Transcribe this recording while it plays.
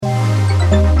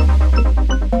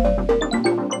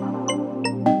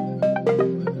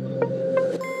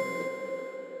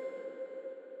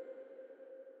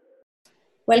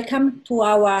Welcome to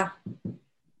our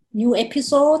new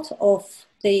episode of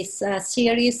this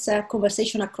series,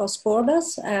 Conversation Across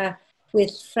Borders,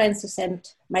 with Francis and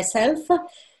myself.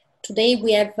 Today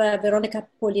we have Veronica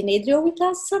Pollinedrio with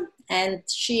us, and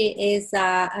she is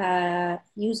a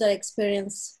user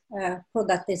experience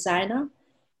product designer,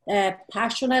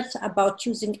 passionate about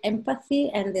using empathy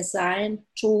and design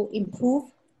to improve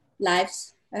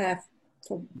lives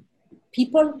for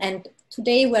people. And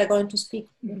today we're going to speak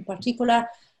in particular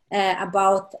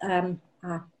about a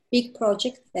big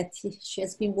project that she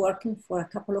has been working for a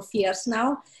couple of years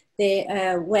now, the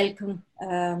welcome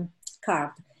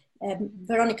card.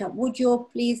 Veronica, would you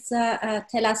please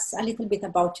tell us a little bit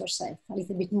about yourself, a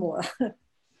little bit more?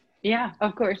 Yeah,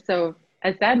 of course. So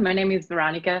as said, my name is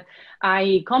Veronica.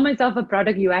 I call myself a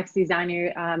product UX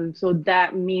designer. So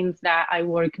that means that I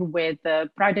work with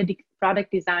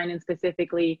product design and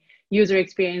specifically user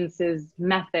experiences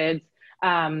methods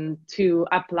to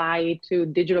apply to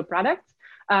digital products.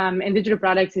 And digital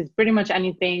products is pretty much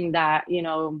anything that,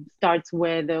 starts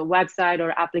with a website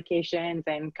or applications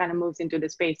and kind of moves into the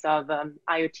space of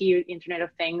IoT, Internet of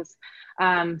Things.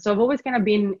 So I've always kind of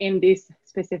been in this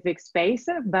specific space,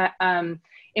 but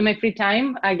in my free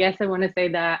time, I guess I want to say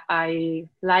that I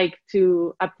like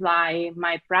to apply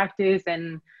my practice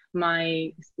and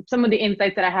some of the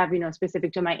insights that I have,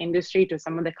 specific to my industry, to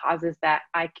some of the causes that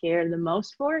I care the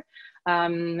most for.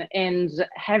 And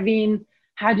having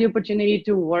had the opportunity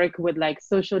to work with like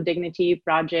social dignity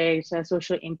projects,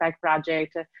 social impact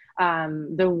project,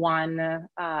 the one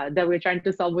that we're trying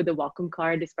to solve with the welcome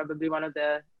card is probably one of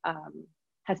the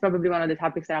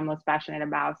topics that I'm most passionate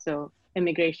about. So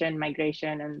immigration,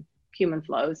 migration, and human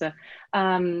flows.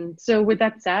 So with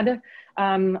that said,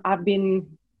 I've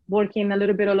been working a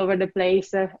little bit all over the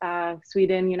place,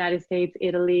 Sweden, United States,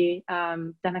 Italy,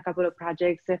 done a couple of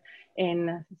projects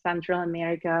in Central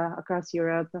America, across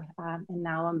Europe, and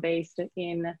now I'm based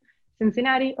in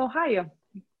Cincinnati, Ohio,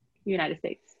 United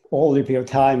States. All of your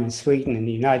time in Sweden and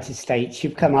the United States,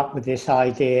 you've come up with this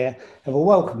idea of a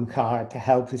welcome card to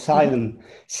help asylum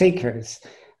seekers.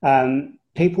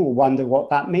 People wonder what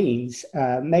that means.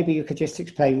 Maybe you could just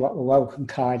explain what the welcome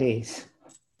card is.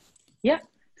 Yeah.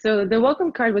 So the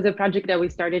welcome card was a project that we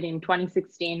started in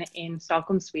 2016 in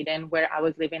Stockholm, Sweden, where I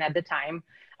was living at the time.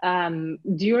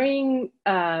 During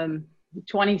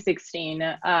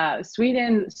 2016,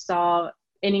 Sweden saw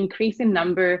an increasing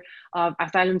number of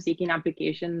asylum seeking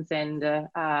applications and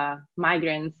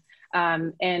migrants.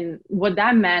 And what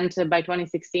that meant by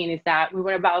 2016 is that we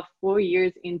were about 4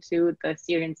 years into the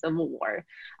Syrian civil war.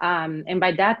 And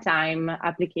by that time,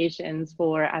 applications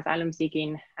for asylum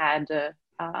seeking had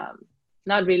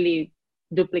not really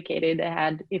duplicated. It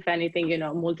had, if anything,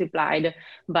 multiplied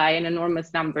by an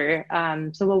enormous number.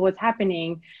 So what was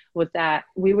happening was that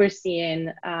we were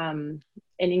seeing an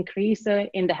increase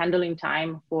in the handling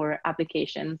time for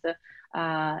applications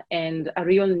and a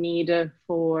real need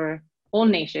for all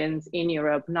nations in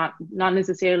Europe, not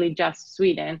necessarily just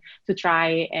Sweden, to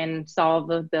try and solve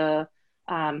the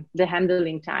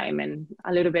handling time, and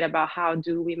a little bit about how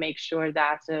do we make sure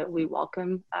that we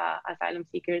welcome asylum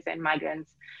seekers and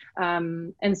migrants.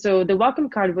 And so the welcome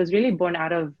card was really born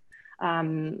out of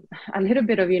a little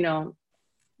bit of,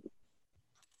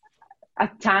 a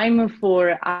time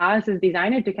for us as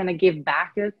designers to kind of give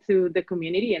back to the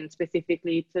community, and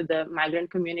specifically to the migrant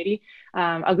community.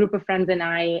 A group of friends and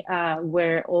I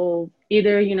were all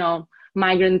either,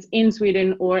 migrants in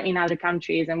Sweden or in other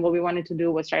countries. And what we wanted to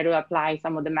do was try to apply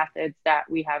some of the methods that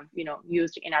we have,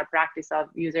 used in our practice of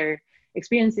user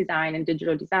experience design and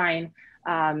digital design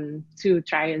to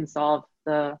try and solve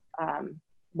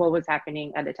what was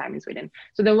happening at the time in Sweden.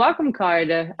 So the welcome card,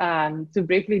 to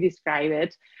briefly describe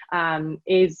it,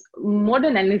 is more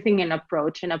than anything an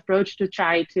approach to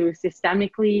try to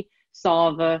systemically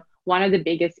solve one of the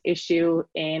biggest issue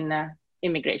in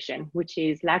immigration, which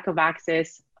is lack of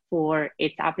access for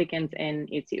its applicants and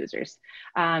its users.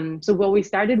 So what we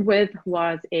started with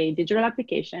was a digital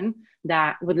application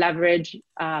that would leverage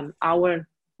our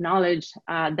knowledge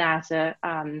that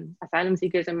asylum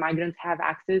seekers and migrants have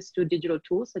access to digital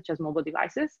tools such as mobile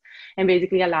devices, and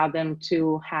basically allow them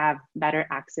to have better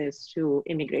access to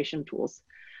immigration tools.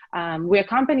 We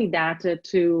accompanied that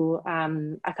to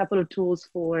a couple of tools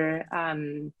for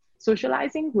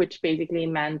socializing, which basically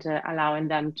meant allowing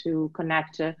them to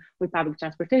connect with public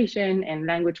transportation and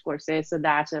language courses, so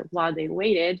that while they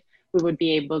waited, we would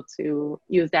be able to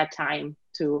use that time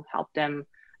to help them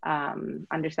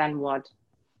understand what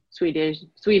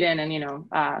Sweden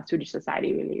and Swedish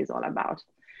society really is all about.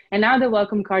 And now the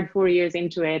welcome card, 4 years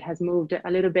into it, has moved a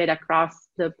little bit across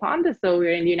the pond. So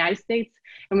we're in the United States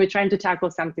and we're trying to tackle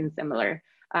something similar.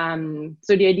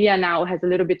 So the idea now has a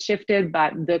little bit shifted,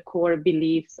 but the core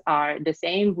beliefs are the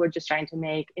same. We're just trying to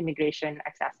make immigration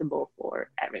accessible for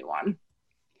everyone.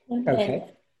 Okay.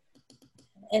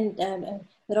 And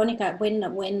Veronica,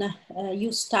 when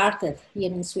you started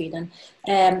here in Sweden,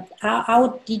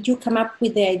 how did you come up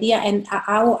with the idea, and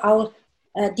how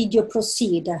did you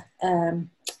proceed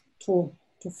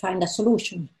to find a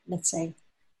solution, let's say?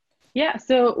 Yeah,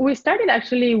 so we started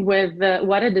actually with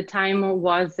what at the time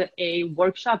was a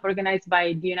workshop organized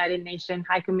by the United Nations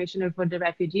High Commissioner for the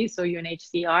Refugees, so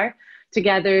UNHCR,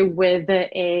 together with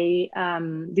a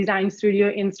design studio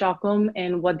in Stockholm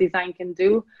and what design can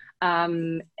do.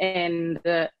 And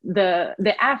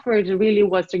the effort really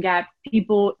was to get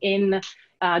people in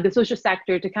the social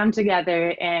sector to come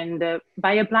together and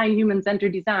by applying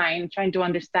human-centered design, trying to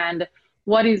understand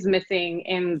what is missing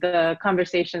in the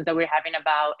conversations that we're having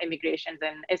about immigrations.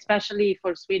 And especially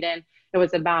for Sweden, it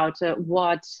was about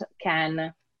what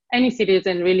can any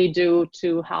citizen really do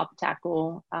to help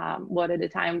tackle what at the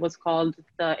time was called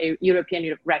the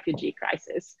European refugee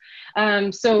crisis.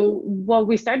 So what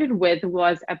we started with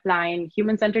was applying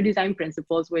human-centered design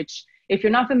principles, which, if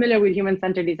you're not familiar with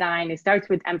human-centered design, it starts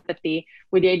with empathy,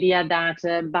 with the idea that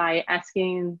by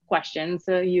asking questions,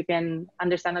 you can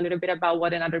understand a little bit about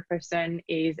what another person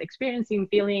is experiencing,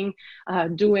 feeling,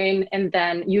 doing, and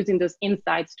then using those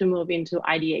insights to move into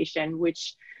ideation,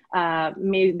 which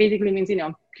basically means,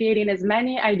 creating as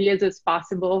many ideas as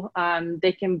possible.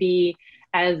 They can be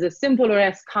as simple or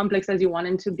as complex as you want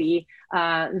them to be.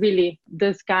 Really,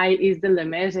 the sky is the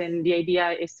limit. And the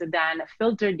idea is to then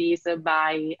filter these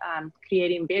by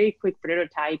creating very quick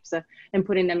prototypes and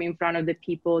putting them in front of the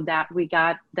people that we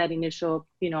got that initial,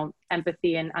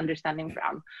 empathy and understanding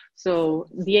from. So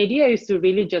the idea is to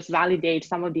really just validate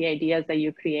some of the ideas that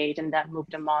you create and then move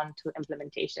them on to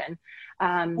implementation.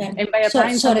 And by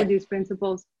applying some of these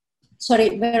principles. Sorry,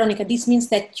 Veronica, this means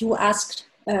that you asked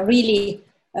really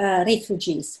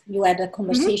refugees. You had a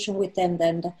conversation with them,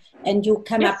 and you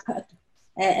come up.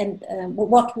 And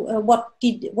what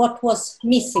was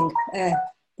missing?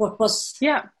 What was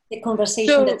the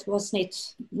conversation that was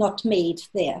not made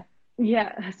there?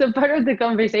 Yeah, so part of the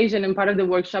conversation and part of the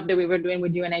workshop that we were doing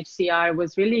with UNHCR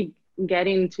was really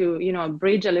getting to,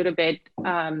 bridge a little bit,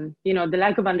 the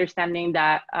lack of understanding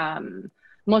that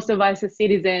most of us as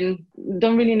citizens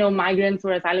don't really know migrants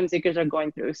or asylum seekers are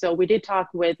going through. So we did talk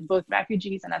with both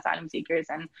refugees and asylum seekers,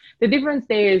 and the difference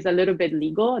there is a little bit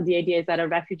legal. The idea is that a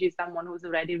refugee is someone who's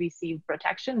already received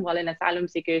protection, while an asylum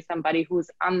seeker is somebody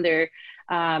who's under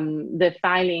the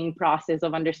filing process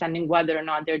of understanding whether or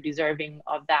not they're deserving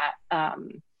of that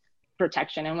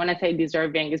protection. And when I say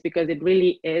deserving, is because it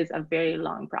really is a very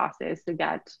long process to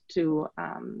get to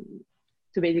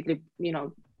basically,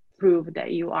 prove that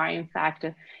you are in fact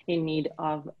in need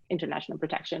of international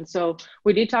protection. So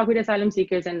we did talk with asylum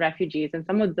seekers and refugees, and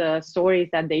some of the stories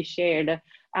that they shared,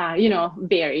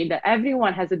 varied.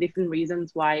 Everyone has a different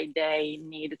reasons why they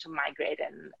need to migrate.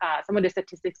 And some of the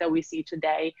statistics that we see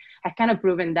today have kind of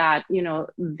proven that,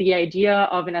 the idea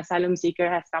of an asylum seeker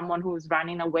as someone who's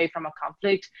running away from a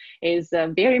conflict is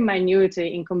very minute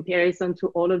in comparison to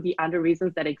all of the other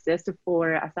reasons that exist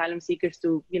for asylum seekers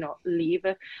to, leave.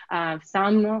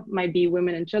 Some might be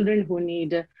women and children who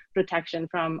need protection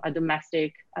from a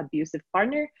domestic abusive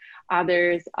partner.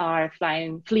 Others are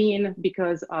fleeing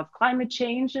because of climate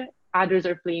change. Others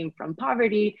are fleeing from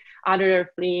poverty. Others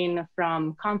are fleeing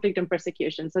from conflict and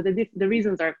persecution. So the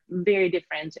reasons are very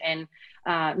different, and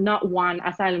not one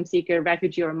asylum seeker,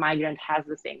 refugee, or migrant has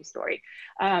the same story.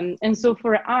 And so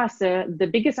for us, the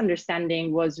biggest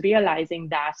understanding was realizing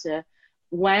that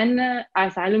when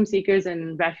asylum seekers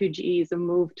and refugees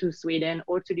move to Sweden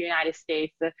or to the United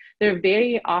States, they're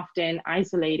very often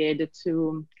isolated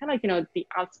to kind of the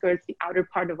outskirts, the outer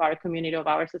part of our community, of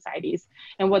our societies.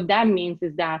 And what that means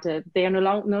is that they are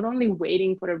not only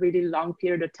waiting for a really long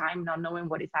period of time, not knowing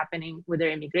what is happening with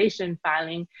their immigration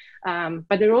filing,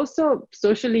 but they're also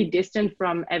socially distant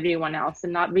from everyone else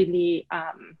and not really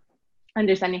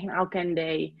understanding how can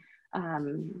they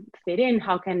fit in,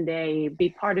 how can they be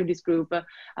part of this group.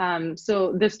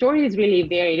 So the story is really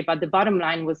varied, but the bottom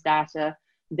line was that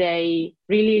they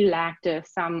really lacked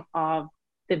some of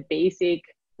the basic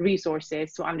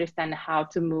resources to understand how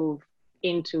to move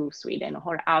into Sweden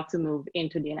or how to move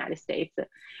into the United States.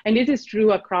 And this is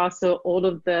true across all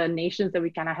of the nations that we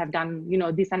kind of have done,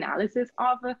 this analysis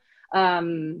of.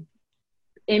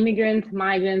 Immigrants,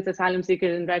 migrants, asylum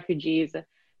seekers, and refugees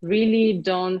really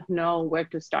don't know where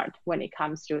to start when it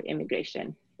comes to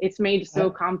immigration. It's made so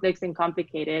complex and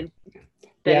complicated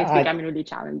that it's becoming really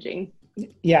challenging.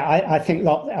 Yeah, I think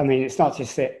it's not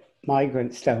just that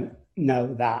migrants don't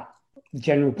know that the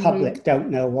general public don't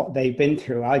know what they've been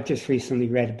through. I just recently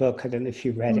read a book, I don't know if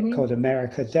you read it, called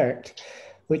America Dirt,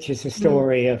 which is a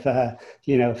story of a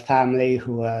family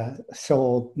who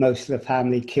saw most of the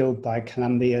family killed by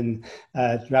Colombian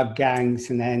drug gangs,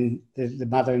 and then the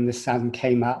mother and the son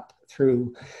came up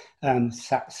through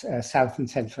South and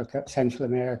Central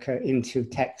America into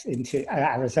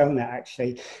Arizona,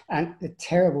 actually, and the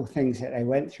terrible things that they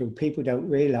went through. People don't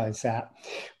realize that.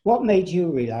 What made you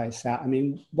realize that? I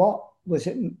mean, what was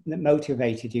it that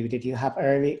motivated you? Did you have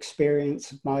early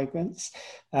experience of migrants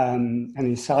and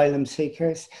asylum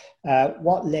seekers?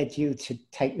 What led you to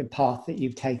take the path that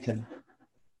you've taken?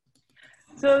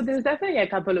 So there's definitely a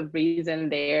couple of reasons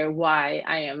there why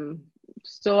I am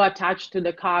so attached to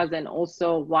the cause, and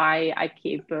also why I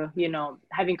keep,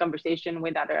 having conversation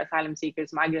with other asylum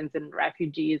seekers, migrants, and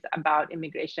refugees about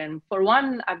immigration. For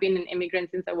one, I've been an immigrant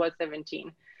since I was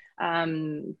 17.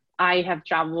 I have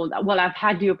traveled, I've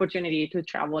had the opportunity to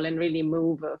travel and really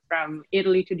move from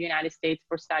Italy to the United States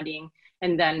for studying,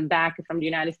 and then back from the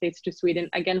United States to Sweden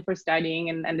again for studying,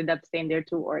 and ended up staying there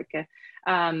to work.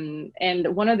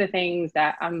 And one of the things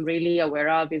that I'm really aware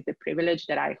of is the privilege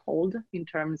that I hold in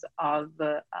terms of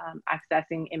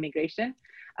accessing immigration.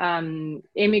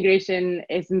 Immigration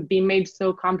is being made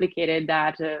so complicated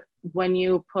that when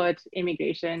you put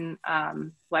immigration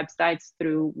websites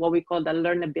through what we call the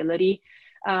learnability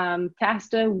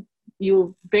test,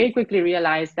 you very quickly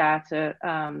realize that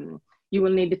you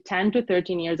will need 10 to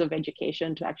 13 years of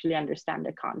education to actually understand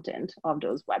the content of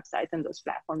those websites and those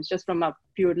platforms, just from a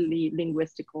purely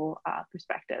linguistical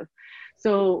perspective.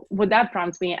 So what that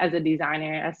prompts me as a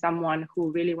designer, as someone who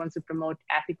really wants to promote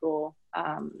ethical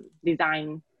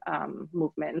design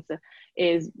movements,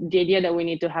 is the idea that we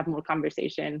need to have more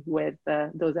conversation with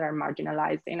those that are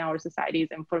marginalized in our societies.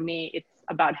 And for me, it's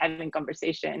about having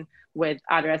conversation with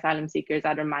other asylum seekers,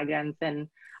 other migrants. And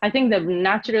I think that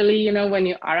naturally, when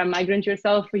you are a migrant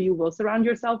yourself, you will surround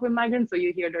yourself with migrants, so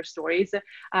you hear their stories.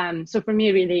 So for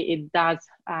me, really, it does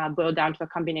boil down to a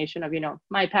combination of,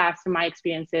 my past, my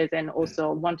experiences, and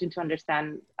also wanting to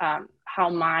understand how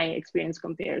my experience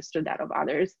compares to that of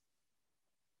others.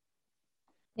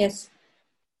 Yes,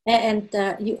 and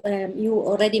you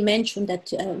already mentioned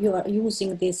that you are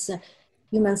using this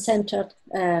human-centered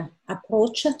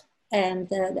approach, and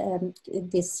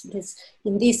this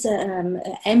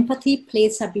empathy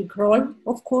plays a big role,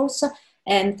 of course.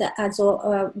 And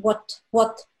also, what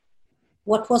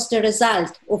was the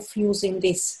result of using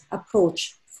this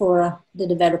approach for the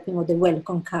developing of the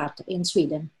welcome card in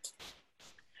Sweden?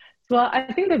 Well,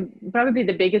 I think probably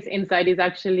the biggest insight is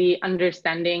actually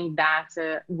understanding that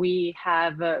we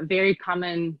have very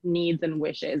common needs and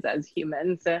wishes as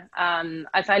humans.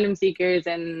 Asylum seekers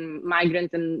and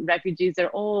migrants and refugees we're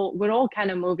all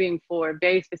kind of moving for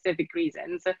very specific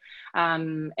reasons.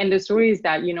 And the stories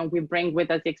that, we bring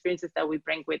with us, the experiences that we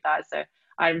bring with us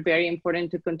are very important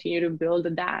to continue to build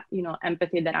that,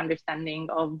 empathy, that understanding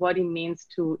of what it means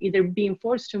to either being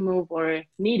forced to move or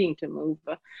needing to move.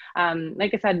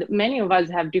 Like I said, many of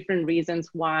us have different reasons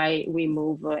why we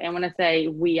move. And when I say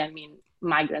we, I mean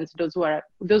migrants, those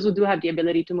who do have the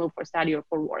ability to move for study or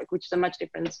for work, which is a much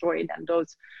different story than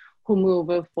those who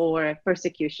move for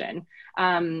persecution.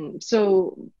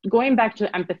 So going back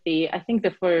to empathy, I think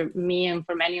that for me and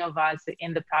for many of us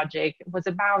in the project, it was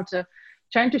about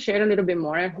trying to share a little bit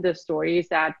more the stories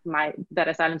that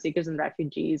asylum seekers and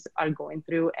refugees are going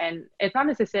through. And it's not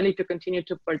necessarily to continue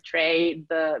to portray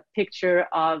the picture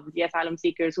of the asylum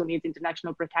seekers who needs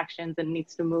international protections and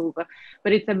needs to move,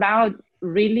 but it's about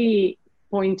really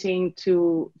pointing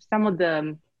to some of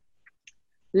the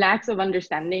lacks of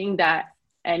understanding that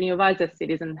any of us as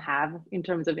citizens have in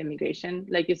terms of immigration.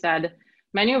 Like you said,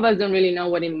 many of us don't really know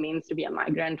what it means to be a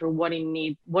migrant, or what it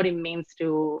means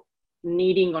to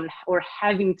needing or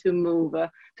having to move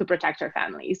to protect our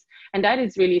families. And that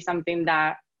is really something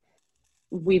that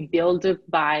we build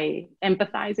by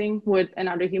empathizing with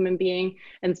another human being,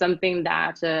 and something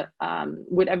that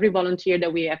with every volunteer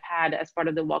that we have had as part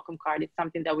of the welcome card, it's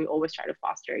something that we always try to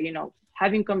foster,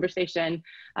 having conversation,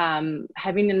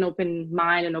 having an open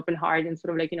mind, an open heart, and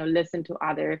sort of listen to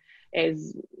other,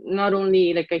 is not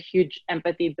only like a huge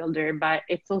empathy builder, but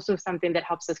it's also something that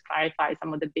helps us clarify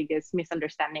some of the biggest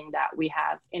misunderstanding that we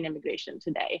have in immigration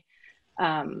today.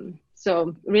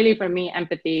 So really for me,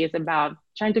 empathy is about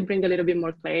trying to bring a little bit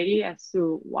more clarity as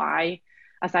to why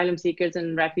asylum seekers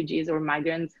and refugees or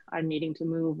migrants are needing to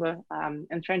move,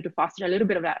 and trying to foster a little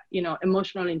bit of that,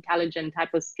 emotional intelligence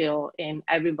type of skill in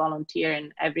every volunteer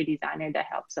and every designer that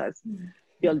helps us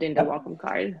build in the welcome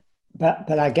card.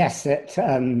 But I guess that,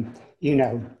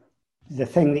 the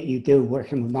thing that you do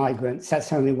working with migrants,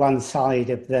 that's only one side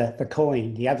of the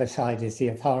coin. The other side is the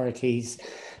authorities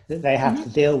that they have to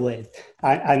deal with.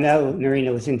 I know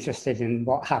Nerina was interested in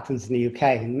what happens in the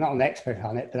UK. I'm not an expert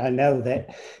on it, but I know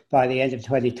that by the end of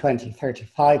 2020,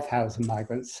 35,000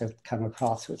 migrants have come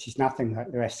across, which is nothing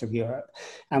like the rest of Europe.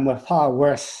 And we're far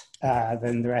worse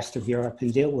than the rest of Europe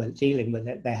in dealing with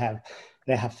it.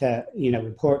 They have to,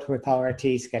 report to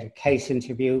authorities, get a case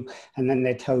interview, and then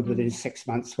they're told within 6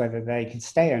 months whether they can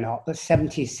stay or not. But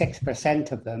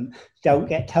 76% of them don't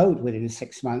get told within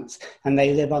 6 months, and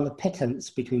they live on a pittance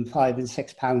between £5 and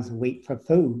 £6 a week for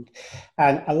food.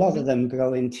 And a lot of them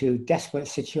go into desperate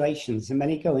situations, and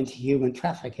many go into human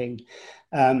trafficking.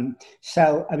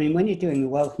 So, I mean, when you're doing the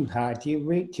welcome card, do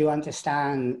you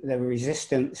understand the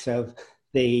resistance of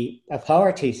the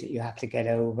authorities that you have to get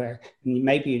over, and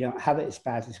maybe you don't have it as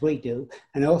bad as we do,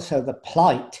 and also the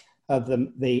plight of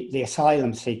the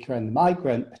asylum seeker and the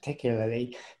migrant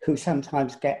particularly, who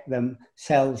sometimes get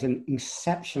themselves in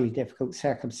exceptionally difficult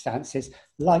circumstances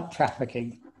like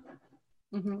trafficking.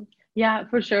 Mm-hmm. Yeah,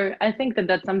 for sure. I think that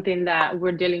that's something that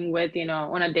we're dealing with,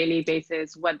 on a daily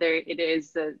basis, whether it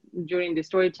is during the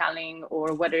storytelling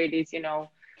or whether it is,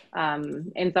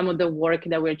 in some of the work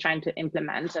that we're trying to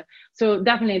implement. So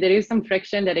definitely there is some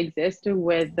friction that exists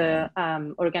with the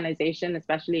organization,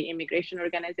 especially immigration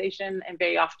organization, and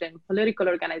very often political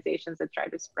organizations that try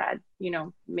to spread,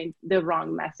 the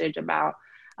wrong message about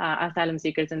asylum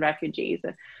seekers and refugees.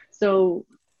 So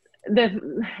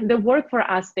the work for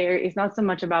us there is not so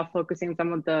much about focusing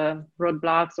some of the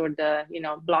roadblocks or the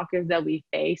blockers that we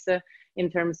face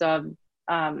in terms of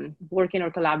working or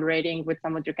collaborating with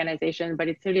some of the organizations, but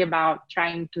it's really about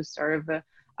trying to serve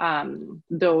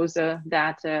those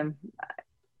that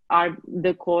are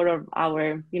the core of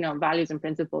our values and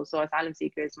principles, so asylum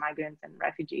seekers, migrants, and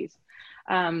refugees.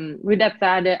 With that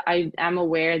said, I am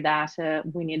aware that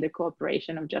we need the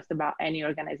cooperation of just about any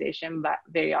organization, but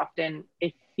very often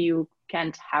if you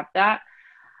can't have that,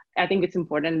 I think it's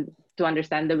important to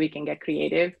understand that we can get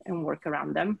creative and work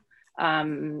around them.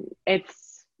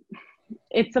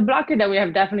 It's a blocker that we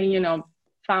have definitely,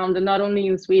 found not only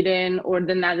in Sweden or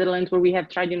the Netherlands, where we have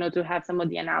tried, to have some of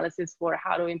the analysis for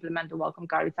how to implement the welcome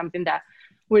card. It's something that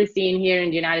we're seeing here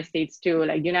in the United States too.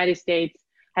 Like the United States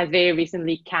has very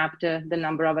recently capped the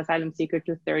number of asylum seekers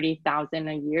to 30,000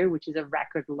 a year, which is a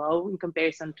record low in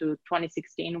comparison to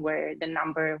 2016, where the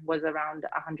number was around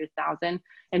 100,000,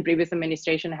 and previous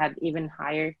administration had even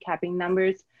higher capping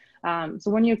numbers.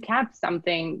 So when you cap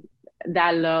something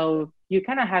that low, you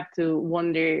kind of have to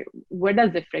wonder, where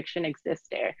does the friction exist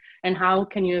there? And how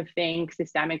can you think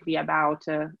systemically about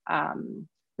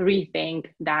rethink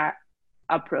that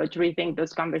approach, rethink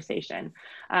those conversations?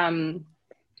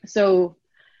 So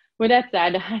with that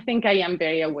said, I think I am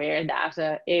very aware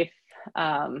that if,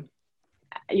 at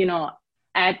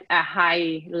a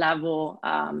high level,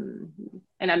 an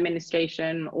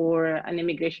administration or an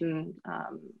immigration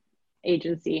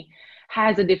agency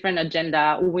has a different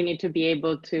agenda, we need to be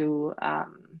able to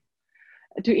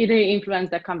either influence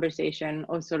that conversation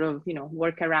or sort of,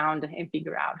 work around and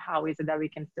figure out how is it that we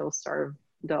can still serve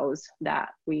those that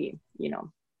we,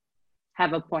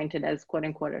 have appointed as quote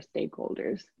unquote our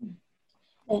stakeholders.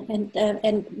 And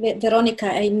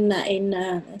Veronica,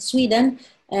 in Sweden,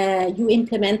 you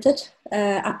implemented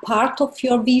a part of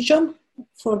your vision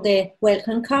for the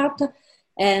welcome card,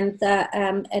 and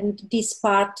this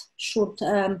part should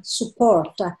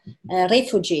support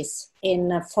refugees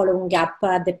in following up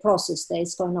the process that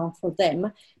is going on for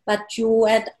them. But you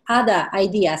had other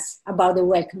ideas about the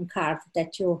welcome card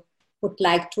that you would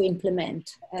like to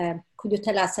implement. Could you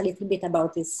tell us a little bit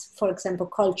about this, for example,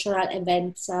 cultural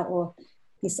events or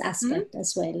this aspect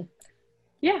as well?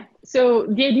 Yeah, so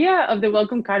the idea of the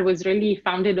welcome card was really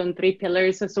founded on 3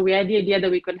 pillars. So we had the idea that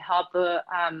we could help,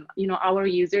 our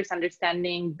users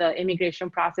understanding the immigration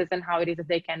process and how it is that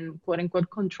they can quote unquote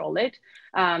control it.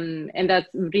 And that's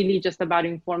really just about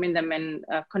informing them and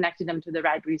connecting them to the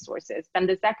right resources. And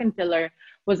the second pillar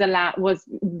was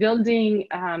building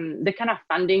the kind of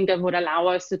funding that would allow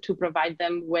us to provide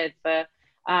them with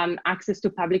access to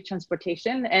public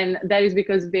transportation. And that is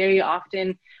because very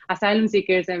often asylum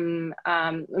seekers and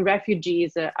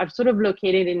refugees are sort of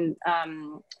located in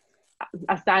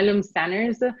asylum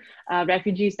centers,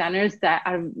 refugee centers that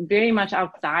are very much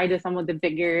outside of some of the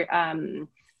bigger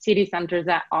city centers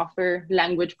that offer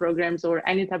language programs or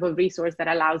any type of resource that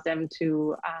allows them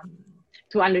to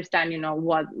understand,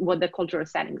 what the cultural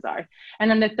settings are. And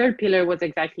then the third pillar was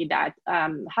exactly that.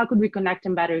 How could we connect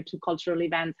them better to cultural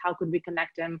events? How could we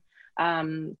connect them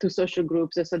to social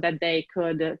groups so that they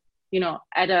could,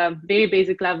 at a very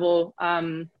basic level,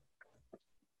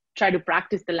 try to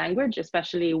practice the language,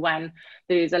 especially when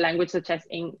there is a language such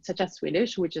as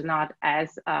Swedish, which is not as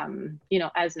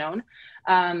as known.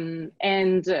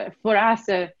 For us,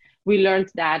 we learned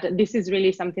that this is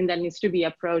really something that needs to be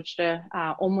approached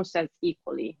almost as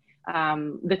equally.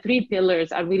 The three pillars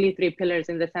are really three pillars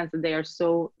in the sense that they are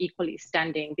so equally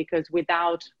standing, because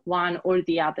without one or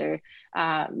the other,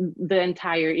 the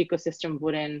entire ecosystem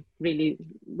wouldn't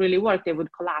really work. They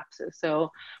would collapse.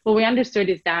 So what we understood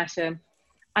is that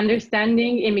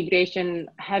understanding immigration,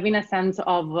 having a sense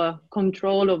of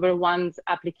control over one's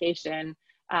application,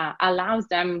 allows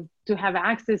them to have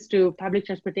access to public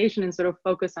transportation and sort of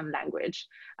focus on language,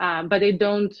 but they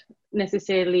don't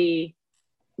necessarily,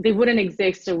 they wouldn't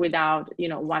exist without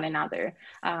one another,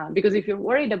 because if you're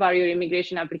worried about your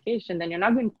immigration application, then you're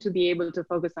not going to be able to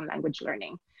focus on language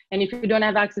learning. And if you don't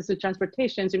have access to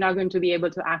transportations, you're not going to be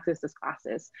able to access those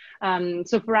classes.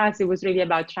 So for us, it was really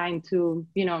about trying to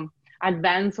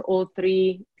advance all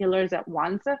three pillars at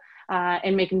once,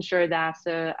 and making sure that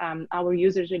our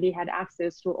users really had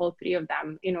access to all three of them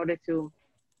in order to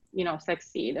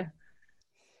succeed.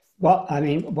 Well, I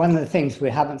mean, one of the things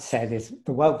we haven't said is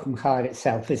the welcome card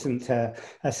itself isn't a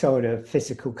sort of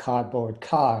physical cardboard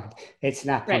card. It's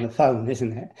an app on the phone,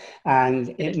 isn't it?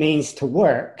 And it means to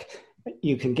work,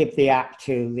 you can give the app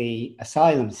to the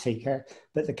asylum seeker,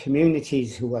 but the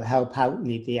communities who will help out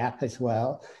need the app as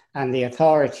well. And the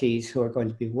authorities who are going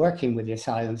to be working with the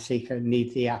asylum seeker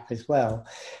need the app as well.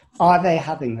 Are they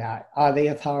having that? Are the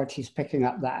authorities picking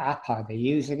up that app? Are they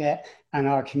using it? And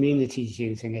are communities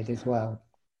using it as well?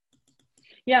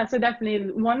 Yeah, so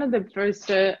definitely one of our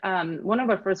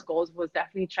first goals was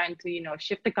definitely trying to,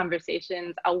 shift the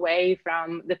conversations away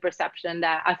from the perception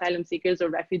that asylum seekers or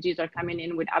refugees are coming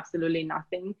in with absolutely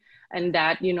nothing, and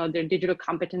that, their digital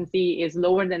competency is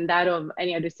lower than that of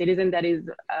any other citizen. That is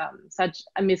such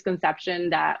a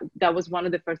misconception that was one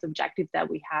of the first objectives that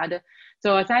we had.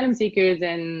 So asylum seekers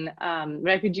and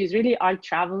refugees really are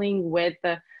traveling with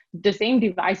the same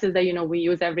devices that we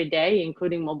use every day,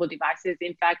 including mobile devices.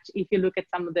 In fact, if you look at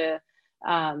some of the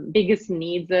biggest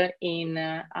needs in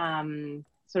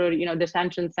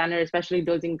detention center, especially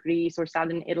those in Greece or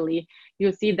southern Italy,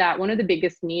 you'll see that one of the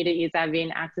biggest needs is having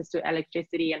access to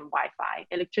electricity and Wi-Fi.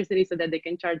 Electricity so that they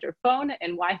can charge their phone,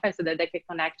 and Wi-Fi so that they can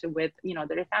connect with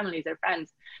their families, their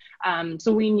friends.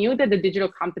 So we knew that the digital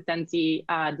competency,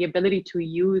 the ability to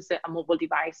use a mobile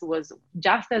device, was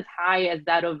just as high as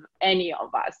that of any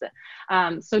of us.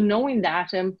 So knowing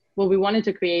that, what we wanted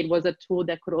to create was a tool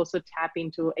that could also tap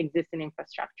into existing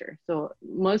infrastructure. So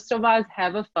most of us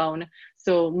have a phone,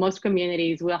 so most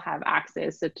communities will have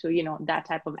access to that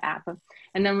type of app.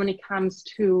 And then when it comes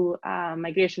to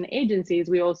migration agencies,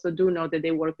 we also do know that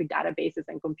they work with databases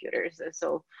and computers,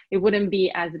 so it wouldn't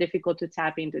be as difficult to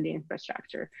tap into the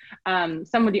infrastructure.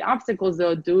 Some of the obstacles,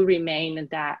 though, do remain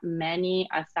that many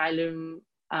asylum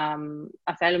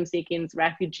seeking,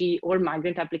 refugee or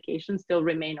migrant applications still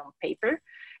remain on paper.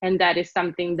 And that is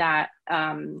something that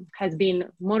has been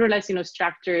more or less,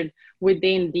 structured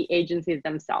within the agencies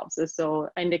themselves. So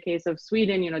in the case of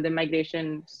Sweden, the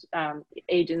migration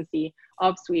agency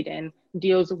of Sweden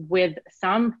deals with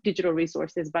some digital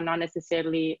resources, but not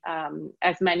necessarily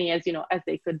as many as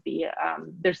they could be.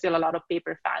 There's still a lot of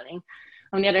paper filing.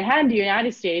 On the other hand, the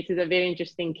United States is a very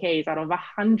interesting case. Out of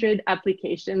 100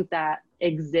 applications that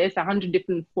exist, 100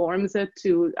 different forms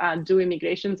to do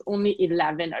immigrations, only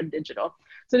 11 are digital.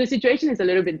 So the situation is a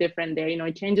little bit different there.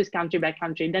 It changes country by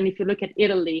country. Then if you look at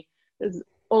Italy, there's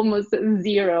almost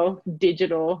zero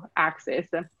digital access.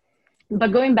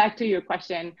 But going back to your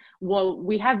question, what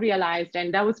we have realized,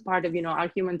 and that was part of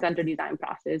our human-centered design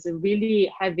process,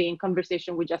 really having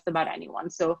conversation with just about anyone.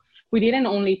 So we didn't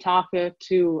only talk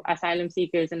to asylum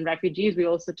seekers and refugees, we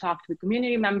also talked with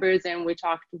community members, and we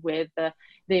talked with the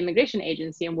immigration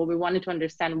agency. And what we wanted to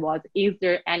understand was, is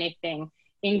there anything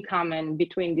in common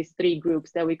between these three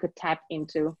groups that we could tap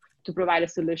into to provide a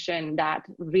solution that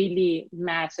really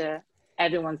met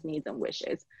everyone's needs and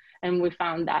wishes? And we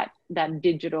found that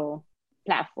digital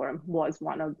platform was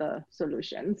one of the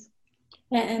solutions.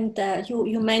 And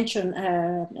you mentioned,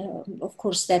 of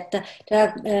course, that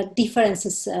there are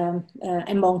differences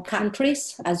among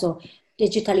countries. Also,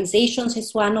 digitalizations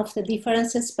is one of the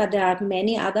differences, but there are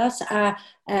many others.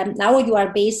 Now you are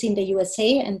based in the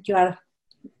USA and you are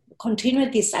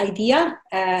continuing this idea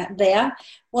there.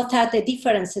 What are the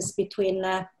differences between,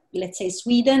 let's say,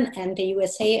 Sweden and the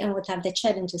USA, and what are the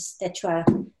challenges that you are,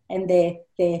 and the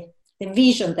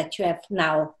vision that you have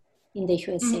now in the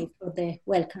USA for the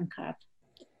welcome card?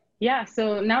 Yeah,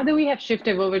 so now that we have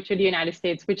shifted over to the United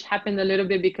States, which happened a little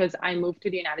bit because I moved to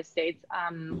the United States,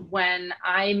 when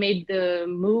I made the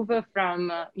move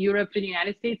from Europe to the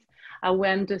United States, I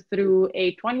went through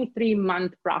a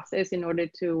 23-month process in order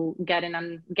to get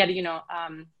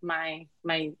my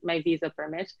visa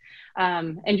permit.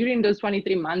 And during those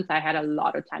 23 months, I had a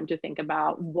lot of time to think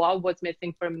about what was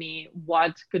missing for me,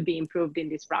 what could be improved in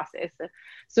this process.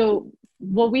 So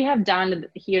what we have done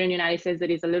here in the United States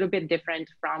that is a little bit different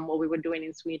from what we were doing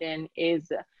in Sweden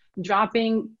is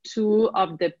dropping two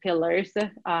of the pillars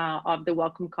of the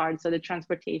welcome card, so the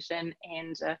transportation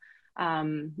and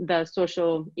the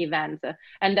social events.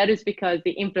 And that is because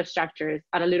the infrastructures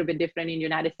are a little bit different in the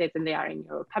United States than they are in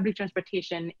Europe. Public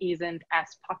transportation isn't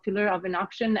as popular of an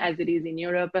option as it is in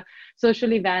Europe.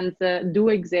 Social events do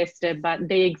exist, but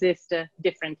they exist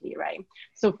differently, right?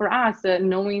 So for us,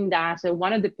 knowing that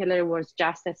one of the pillars was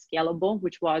just as scalable,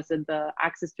 which was the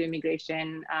access to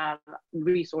immigration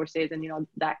resources and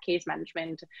that case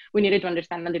management, we needed to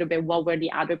understand a little bit what were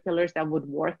the other pillars that would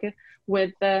work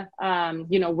with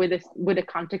with the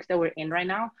context that we're in right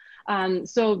now.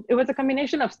 So it was a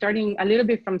combination of starting a little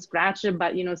bit from scratch,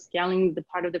 but scaling the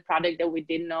part of the product that we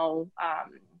didn't know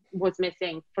was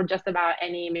missing for just about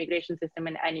any immigration system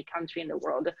in any country in the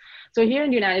world. So here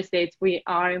in the United States, we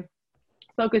are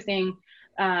focusing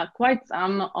quite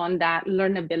some on that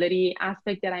learnability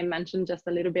aspect that I mentioned just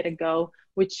a little bit ago,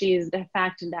 which is the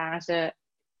fact that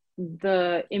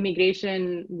the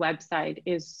immigration website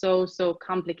is so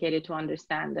complicated to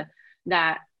understand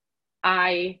that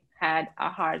I had a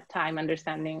hard time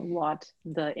understanding what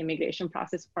the immigration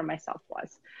process for myself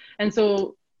was. And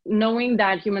so knowing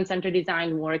that human-centered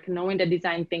design work, knowing that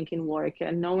design thinking work,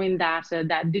 and knowing that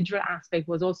that digital aspect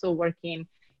was also working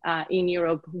in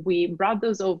Europe, we brought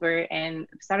those over and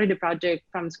started the project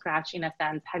from scratch, in a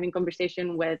sense, having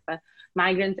conversation with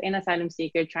migrants and asylum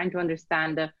seekers, trying to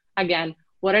understand, again,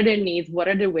 what are their needs, what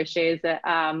are their wishes,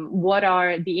 what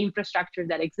are the infrastructure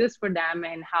that exists for them,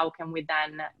 and how can we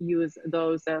then use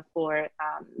those for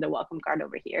the welcome card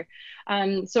over here.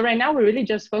 So right now we're really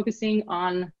just focusing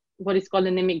on what is called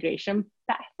an immigration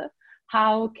path.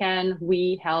 How can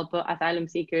we help asylum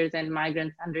seekers and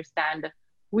migrants understand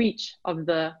which of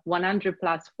the 100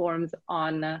 plus forms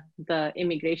on the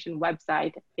immigration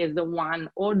website is the one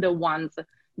or the ones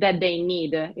that they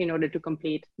need in order to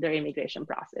complete their immigration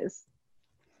process?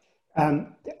 I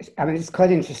mean, it's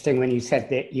quite interesting when you said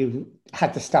that you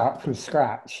had to start from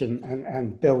scratch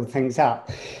and build things up.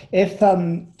 If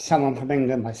someone from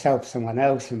England, myself, someone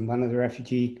else in one of the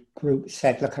refugee groups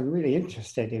said, look, I'm really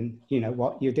interested in,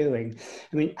 what you're doing.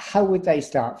 I mean, how would they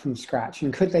start from scratch?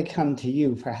 And could they come to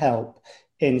you for help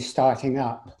in starting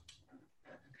up?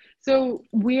 So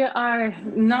we are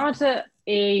not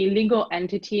a legal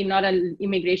entity, not an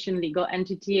immigration legal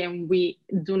entity, and we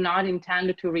do not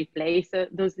intend to replace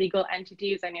those legal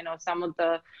entities. And some of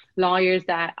the lawyers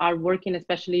that are working,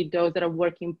 especially those that are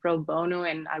working pro bono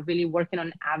and are really working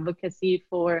on advocacy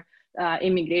for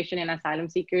immigration and asylum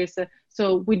seekers.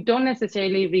 So we don't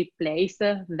necessarily replace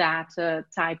that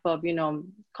type of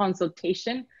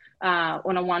consultation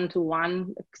on a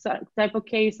one-to-one type of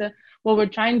case. What we're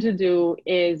trying to do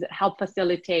is help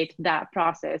facilitate that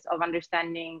process of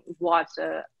understanding what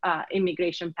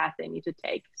immigration path they need to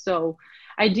take. So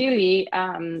ideally,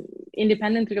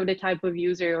 independently of the type of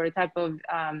user or the type of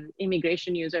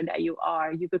immigration user that you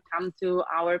are, you could come to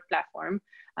our platform.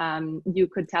 You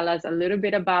could tell us a little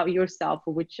bit about yourself,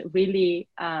 which really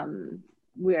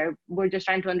we're just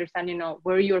trying to understand,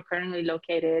 where you're currently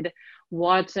located,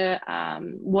 what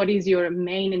is your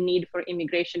main need for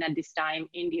immigration at this time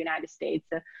in the United States,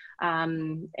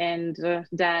 and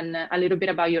then a little bit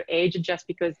about your age, just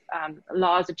because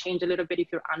laws change a little bit if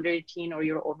you're under 18 or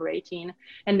you're over 18.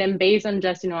 And then based on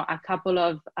just, a couple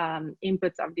of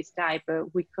inputs of this type,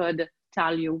 we could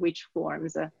tell you which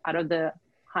forms out of the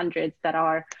hundreds that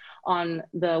are on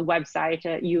the website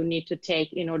you need to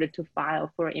take in order to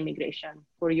file for immigration,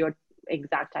 for your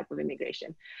exact type of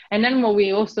immigration. And then what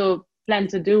we also plan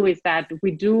to do is that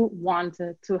we do want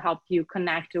to help you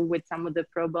connect with some of the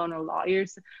pro bono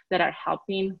lawyers that are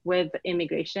helping with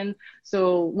immigration.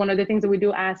 So one of the things that we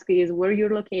do ask is where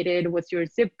you're located, what's your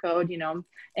zip code,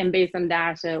 and based on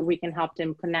that, we can help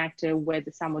them connect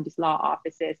with some of these law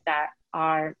offices that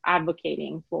are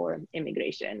advocating for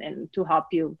immigration and to help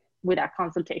you with that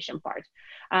consultation part.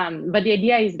 But the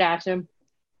idea is that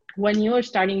when you're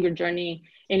starting your journey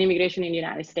in immigration in the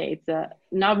United States,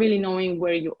 not really knowing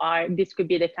where you are, this could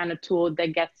be the kind of tool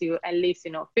that gets you at least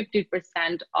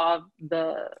 50% of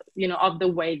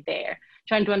the way there,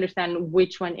 trying to understand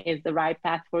which one is the right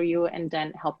path for you, and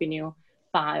then helping you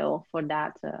file for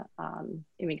that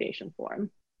immigration form.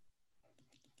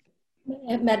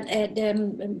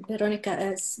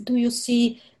 Veronica, do you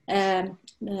see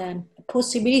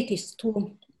possibilities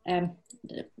to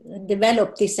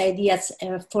develop these ideas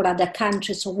for other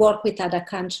countries, or work with other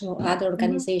countries or other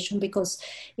organizations? Because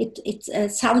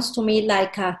it sounds to me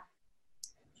like a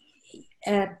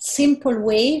simple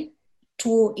way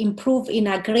to improve in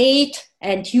a great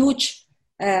and huge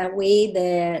way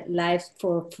the life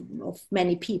of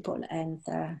many people. And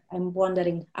I'm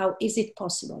wondering, how is it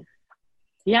possible?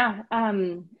 Yeah.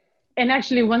 And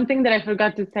actually, one thing that I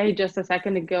forgot to say just a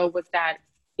second ago was that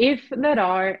if there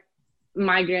are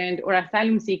migrant or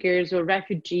asylum seekers or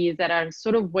refugees that are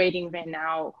sort of waiting right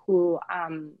now who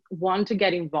want to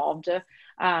get involved,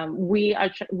 we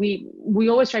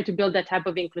always try to build that type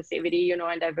of inclusivity, you know,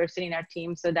 and diversity in our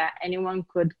team, so that anyone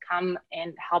could come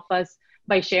and help us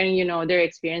by sharing, you know, their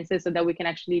experiences, so that we can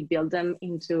actually build them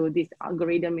into this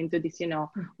algorithm, into this, you know,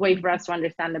 way for us to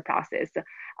understand the process.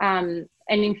 And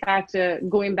in fact,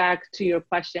 going back to your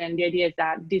question, the idea is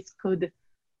that this could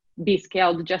be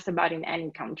scaled just about in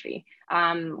any country.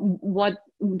 What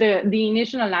the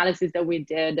initial analysis that we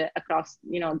did across,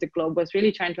 you know, the globe was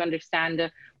really trying to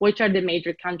understand which are the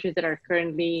major countries that are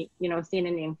currently, you know, seeing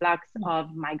an influx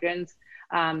of migrants.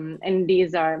 And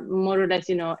these are more or less,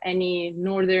 you know, any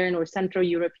Northern or Central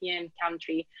European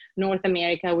country, North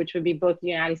America, which would be both the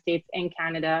United States and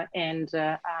Canada, and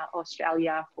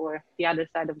Australia for the other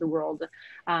side of the world.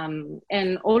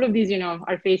 And all of these, you know,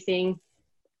 are facing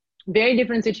very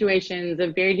different situations,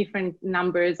 of very different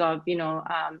numbers of, you know,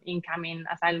 incoming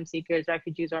asylum seekers,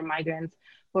 refugees, or migrants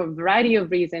for a variety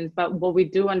of reasons. But what we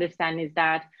do understand is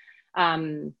that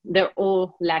they're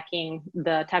all lacking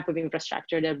the type of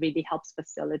infrastructure that really helps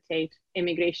facilitate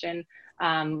immigration,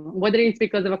 whether it's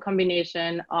because of a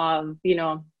combination of, you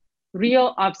know,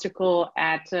 real obstacle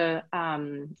at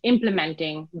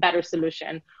implementing better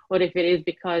solution, or if it is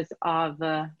because of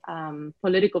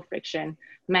political friction.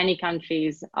 Many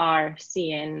countries are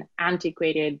seeing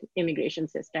antiquated immigration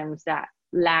systems that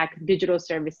lack digital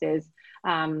services,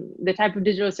 the type of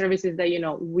digital services that, you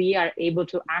know, we are able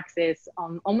to access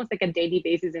on almost like a daily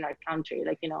basis in our country.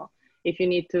 Like, you know, if you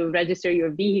need to register your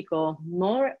vehicle,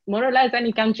 more or less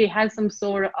any country has some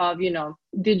sort of, you know,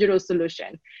 digital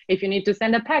solution. If you need to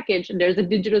send a package, there's a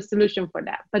digital solution for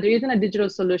that. But there isn't a digital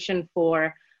solution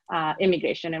for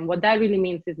immigration. And what that really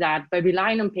means is that by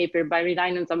relying on paper, by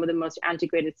relying on some of the most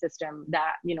antiquated system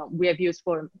that, you know, we have used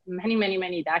for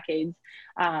many decades,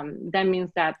 that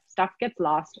means that stuff gets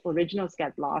lost, originals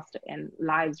get lost, and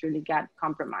lives really get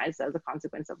compromised as a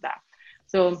consequence of that.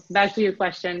 So back to your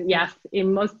question, yes, it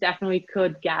most definitely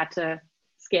could get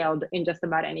scaled in just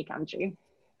about any country.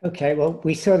 Okay, well,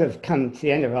 we sort of come to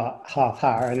the end of our half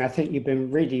hour, and I think you've been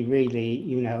really,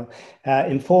 you know,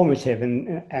 informative.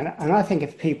 And I think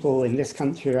if people in this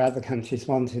country or other countries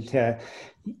wanted to,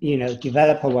 you know,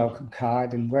 develop a welcome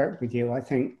card and work with you, I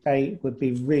think they would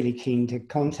be really keen to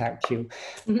contact you.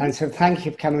 And so thank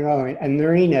you for coming on. And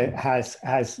Nerina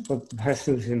has well, the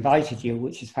person who's invited you,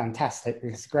 which is fantastic.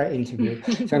 It's a great interview.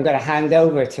 So I'm going to hand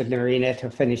over to Nerina to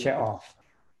finish it off.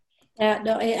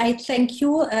 No, I thank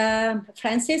you,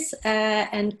 Francis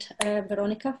and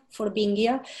Veronica, for being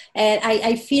here.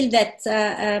 I feel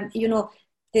that, you know,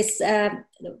 this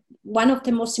one of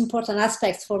the most important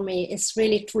aspects for me is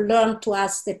really to learn to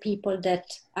ask the people that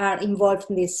are involved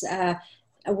in this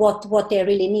what they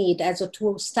really need, also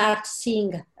to start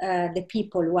seeing the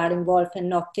people who are involved and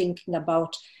not thinking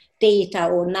about data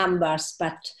or numbers,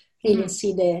 but really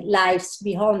see the lives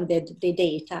beyond the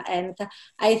data. And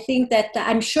I think that,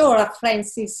 I'm sure,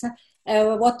 Francis,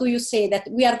 what do you say, that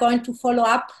we are going to follow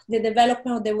up the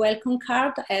development of the welcome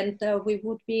card, and we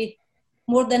would be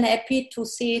more than happy to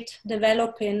see it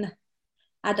develop in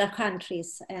other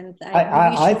countries. And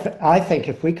I think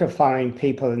if we could find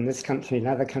people in this country and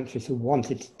other countries who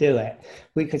wanted to do it,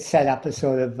 we could set up a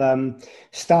sort of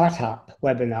startup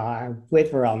webinar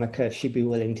with Veronica, if she'd be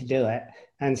willing to do it,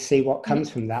 and see what comes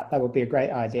from that. That would be a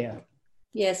great idea.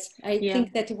 Yes, I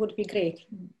think that it would be great.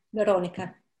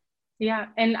 Veronica. Yeah,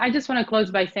 and I just want to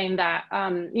close by saying that,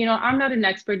 you know, I'm not an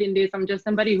expert in this. I'm just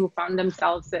somebody who found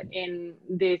themselves in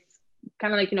this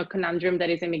kind of like, you know, conundrum that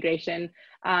is immigration.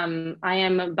 I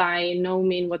am by no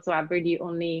means whatsoever the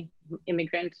only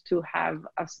immigrant to have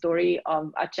a story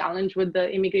of a challenge with the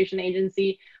immigration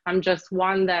agency. I'm just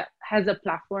one that has a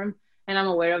platform, and I'm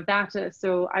aware of that.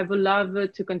 So I would love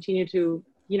to continue to,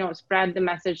 you know, spread the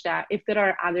message that if there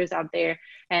are others out there,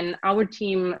 and our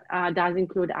team does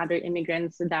include other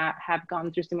immigrants that have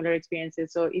gone through similar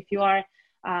experiences. So if you are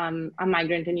a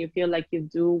migrant and you feel like you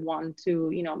do want to,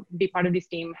 you know, be part of this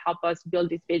team, help us build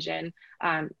this vision.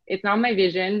 It's not my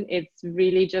vision. It's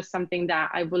really just something that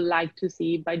I would like to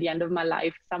see by the end of my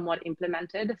life somewhat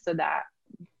implemented, so that,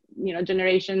 you know,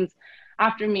 generations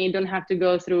after me don't have to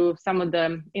go through some of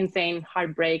the insane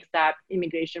heartbreaks that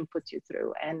immigration puts you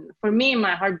through. And for me,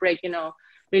 my heartbreak, you know,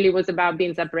 really was about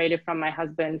being separated from my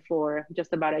husband for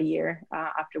just about a year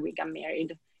after we got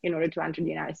married in order to enter the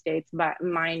United States. But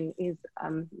mine is,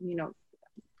 you know,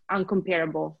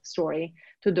 uncomparable story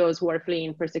to those who are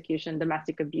fleeing persecution,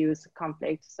 domestic abuse,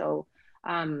 conflict. So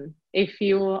if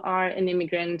you are an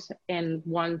immigrant and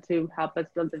want to help us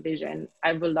build the vision,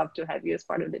 I would love to have you as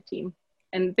part of the team.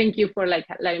 And thank you for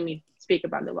letting me speak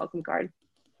about the welcome card.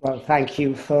 Well, thank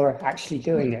you for actually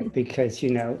doing it, because,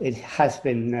 you know, it has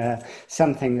been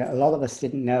something that a lot of us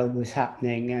didn't know was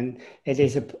happening, and it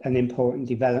is an important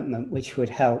development which would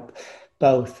help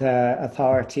both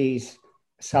authorities,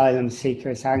 asylum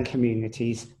seekers and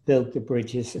communities build the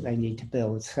bridges that they need to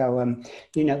build. So,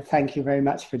 you know, thank you very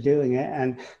much for doing it.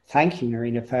 And thank you,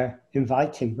 Nerina, for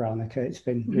inviting Veronica. It's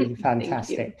been really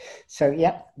fantastic. So,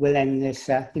 yeah, we'll end this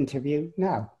interview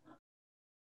now.